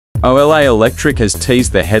Ola Electric has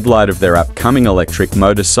teased the headlight of their upcoming electric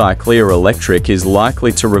motorcycle. Ola Electric is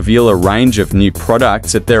likely to reveal a range of new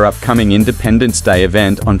products at their upcoming Independence Day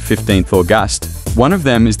event on 15th August. One of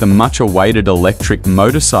them is the much-awaited electric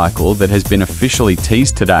motorcycle that has been officially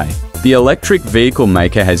teased today. The electric vehicle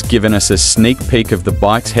maker has given us a sneak peek of the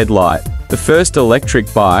bike's headlight. The first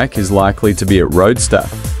electric bike is likely to be a roadster.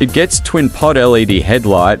 It gets twin-pod LED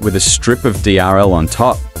headlight with a strip of DRL on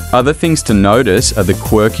top. Other things to notice are the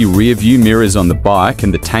quirky rear-view mirrors on the bike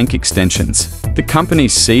and the tank extensions. The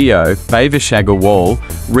company's CEO, Bhavesh Agarwal,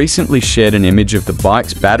 recently shared an image of the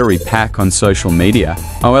bike's battery pack on social media.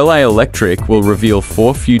 Ola Electric will reveal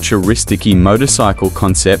 4 futuristic motorcycle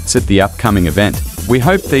concepts at the upcoming event. We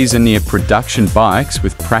hope these are near-production bikes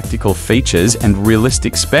with practical features and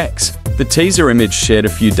realistic specs. The teaser image shared a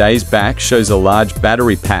few days back shows a large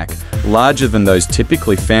battery pack, larger than those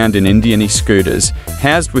typically found in Indian e-scooters,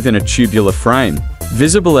 housed within a tubular frame.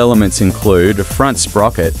 Visible elements include a front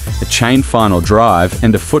sprocket, a chain final drive,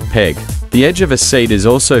 and a footpeg. The edge of a seat is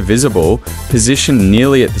also visible, positioned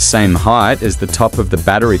nearly at the same height as the top of the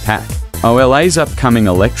battery pack. Ola's upcoming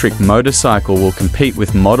electric motorcycle will compete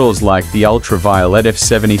with models like the Ultraviolette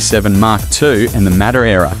F77 Mach II and the Matter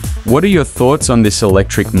Aera. What are your thoughts on this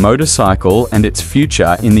electric motorcycle and its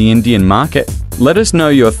future in the Indian market? Let us know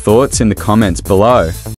your thoughts in the comments below.